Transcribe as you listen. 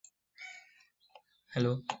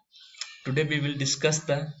Hello, today we will discuss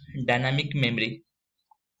the dynamic memory.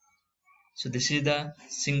 So this is the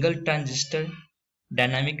single transistor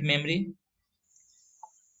dynamic memory.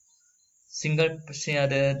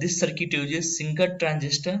 This circuit uses single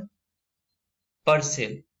transistor per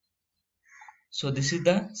cell. So this is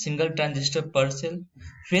the single transistor per cell.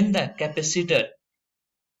 When the capacitor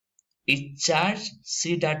is charged,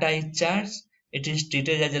 C data is charged, it is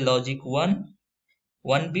treated as a logic 1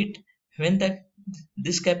 bit. When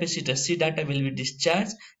this capacitor C data will be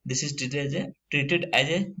discharged, this is treated as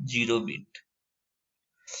a 0 bit.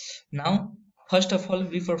 Now, first of all,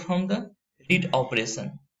 we perform the read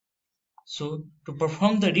operation. So, to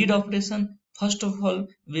perform the read operation, first of all,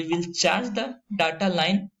 we will charge the data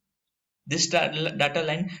line, this data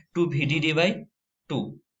line to VDD by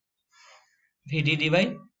 2. VDD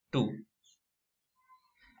by 2.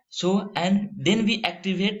 So, and then we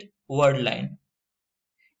activate word line.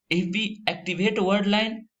 If we activate word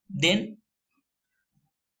line, then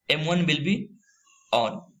M1 will be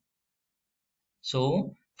on.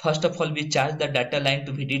 So, first of all, we charge the data line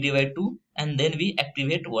to VDD by 2 and then we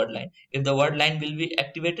activate word line. If the word line will be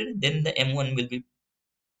activated, then the M1 will be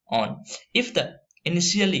on. If the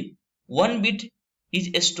initially 1 bit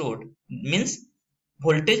is stored, means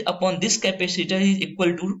voltage upon this capacitor is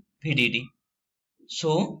equal to VDD.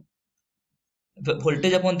 So, the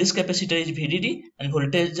voltage upon this capacitor is VDD and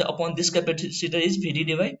voltage upon this capacitor is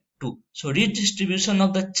VDD by 2. So, redistribution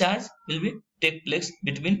of the charge will be take place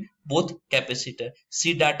between both capacitor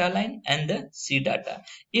C data line and the C data.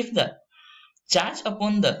 If the charge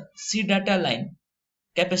upon the C data line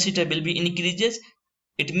capacitor will be increases,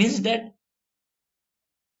 it means that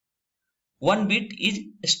 1 bit is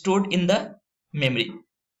stored in the memory.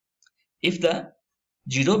 If the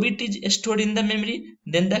 0 bit is stored in the memory,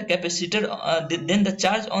 then the capacitor then the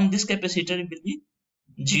charge on this capacitor will be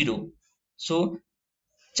 0. So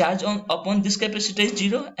charge upon this capacitor is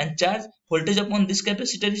 0 and charge voltage upon this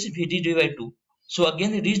capacitor is VDD by 2. So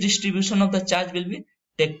again redistribution of the charge will be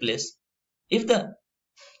take place. If the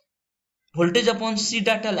voltage upon C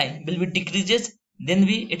data line will be decreases, then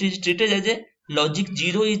it is treated as a logic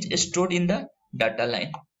 0 is stored in the data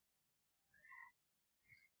line.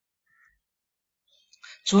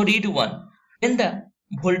 So read 1. When the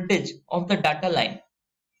voltage of the data line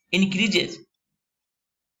increases,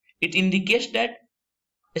 it indicates that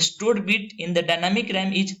a stored bit in the dynamic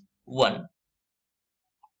RAM is 1.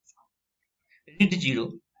 Read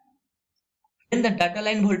 0. When the data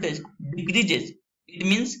line voltage decreases, it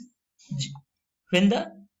means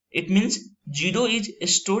 0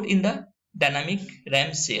 is stored in the dynamic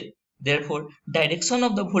RAM cell. Therefore, direction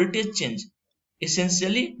of the voltage change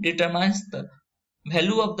essentially determines the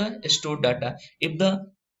value of the stored data. If the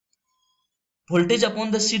voltage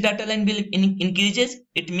upon the C data line will increases,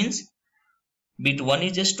 it means bit 1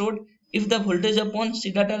 is stored. If the voltage upon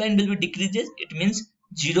C data line will be decreases, it means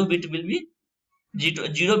 0 bit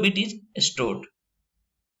is stored.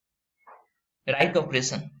 Write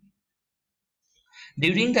operation.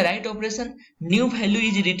 During the write operation, new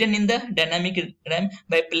value is written in the dynamic RAM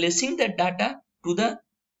by placing the data to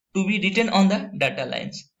be written on the data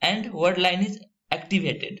lines, and word line is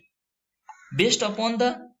activated. Based upon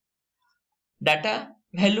the data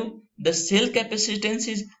value, the cell capacitance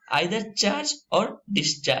is either charged or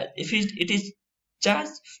discharged. If it is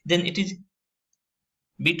charged, then it is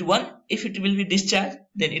bit 1. If it will be discharged,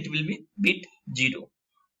 then it will be bit 0.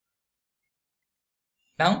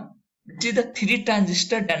 Now, this is the 3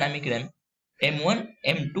 transistor dynamic RAM: M1,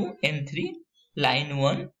 M2, M3, line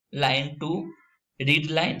 1, line 2,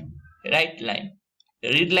 read line, write line.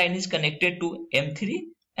 Read line is connected to M3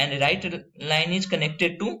 and write line is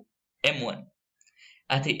connected to M1.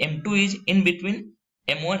 The M2 is in between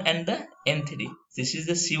M1 and the M3. This is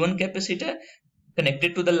the C1 capacitor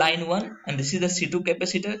connected to the line 1 and this is the C2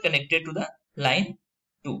 capacitor connected to the line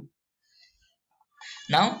 2.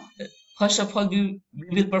 Now, first of all, we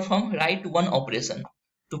will perform write 1 operation.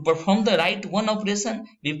 To perform the write 1 operation,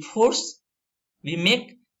 we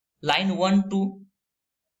make line 1 to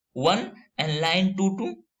 1 and line 2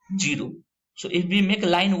 to 0. So if we make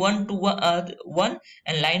line 1 to 1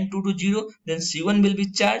 and line 2 to 0, then C1 will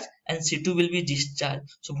be charged and C2 will be discharged.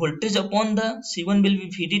 So voltage upon the C1 will be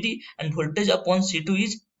VDD and voltage upon C2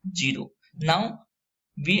 is 0. Now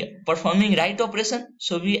we performing write operation,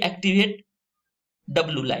 so we activate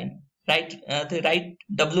W line. The write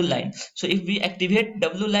W line. So if we activate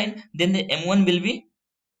W line, then the M1 will be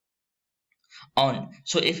on.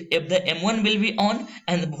 So if the M1 will be on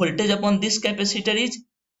and the voltage upon this capacitor is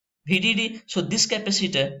VDD, so this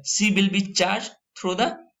capacitor C will be charged through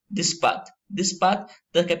this path. This path,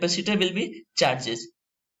 the capacitor will be charges.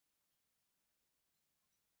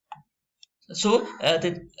 So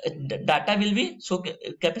the data will be, so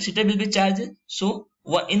capacitor will be charged. So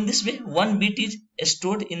in this way, 1 bit is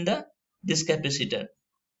stored in the this capacitor.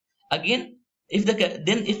 Again, if the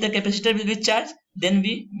capacitor will be charged, then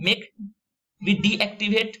we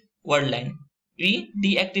deactivate word line. We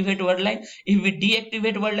deactivate word line. If we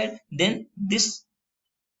deactivate word line, then this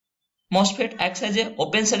MOSFET acts as a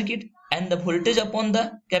open circuit and the voltage upon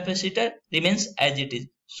the capacitor remains as it is.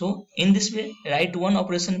 So in this way, write 1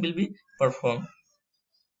 operation will be performed.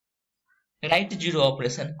 Write 0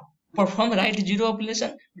 operation. Perform write 0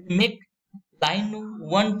 operation. Make line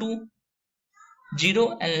 1 to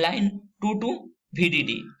 0 and line 2 to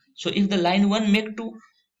VDD. So if the line 1 make to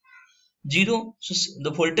 0, so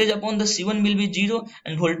the voltage upon the C1 will be 0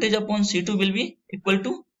 and voltage upon C2 will be equal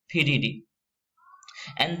to VDD.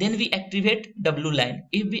 And then we activate W line.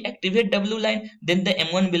 If we activate W line, then the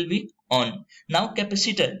M1 will be on. Now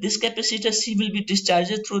capacitor, this capacitor C will be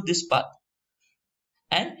discharged through this path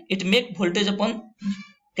and it make voltage upon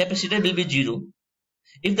capacitor will be 0.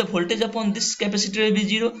 If the voltage upon this capacitor will be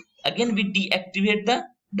 0, again we deactivate the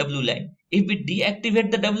W line. If we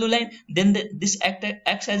deactivate the W line, then this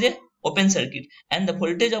acts as a open circuit and the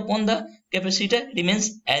voltage upon the capacitor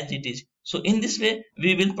remains as it is. So in this way,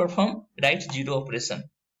 we will perform write 0 operation.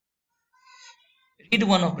 Read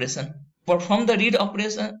 1 operation. Perform the read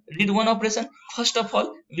 1 operation. First of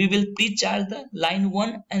all, we will pre-charge the line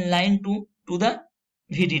 1 and line 2 to the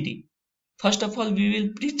VDD. First of all, we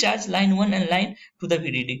will pre-charge line 1 and line to the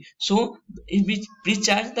VDD. So if we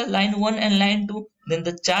pre-charge the line 1 and line 2, then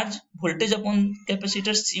the charge voltage upon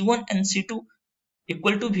capacitor C1 and C2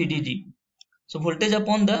 equal to VDD. So voltage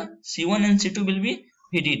upon the C1 and C2 will be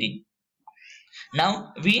VDD.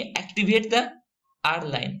 Now we activate the R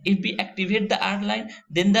line. If we activate the R line,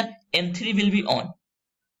 then the M3 will be on.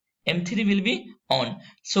 M3 will be on.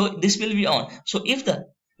 So this will be on. So if the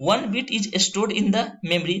 1 bit is stored in the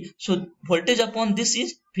memory, so voltage upon this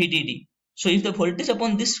is VDD. So if the voltage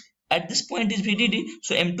upon this at this point is VDD,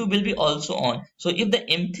 so M2 will be also on. So if the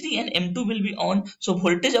M3 and M2 will be on, so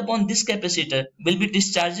voltage upon this capacitor will be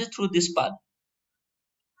discharged through this path.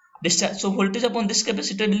 So voltage upon this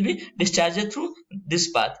capacitor will be discharged through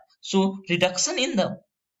this path. So reduction in the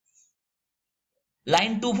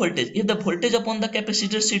line 2 voltage. If the voltage upon the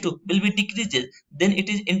capacitor C2 will be decreased, then it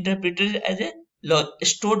is interpreted as a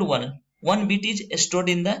stored 1 bit is stored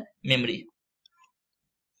in the memory.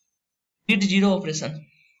 Read 0 operation.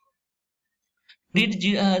 Read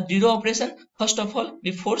 0 operation. First of all,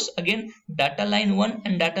 we force again data line 1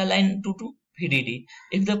 and data line 2 to VDD.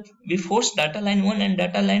 If we force data line 1 and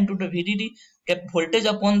data line 2 to VDD, voltage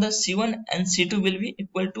upon the C1 and C2 will be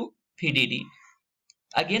equal to VDD.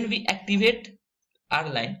 Again we activate R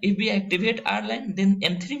line. If we activate R line, then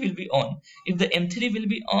M3 will be on. If the M3 will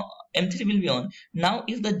be on. Now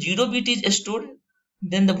if the 0 bit is stored,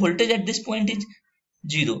 then the voltage at this point is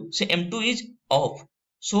 0. So M2 is off.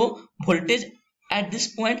 So voltage at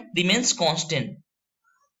this point remains constant.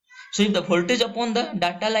 So if the voltage upon the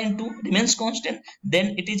data line 2 remains constant,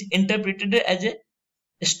 then it is interpreted as a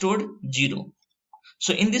stored 0.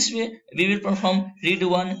 So in this way, we will perform read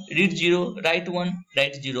 1, read 0, write 1,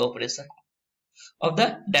 write 0 operation of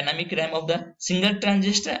the dynamic RAM of the single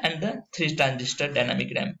transistor and the 3 transistor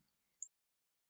dynamic RAM.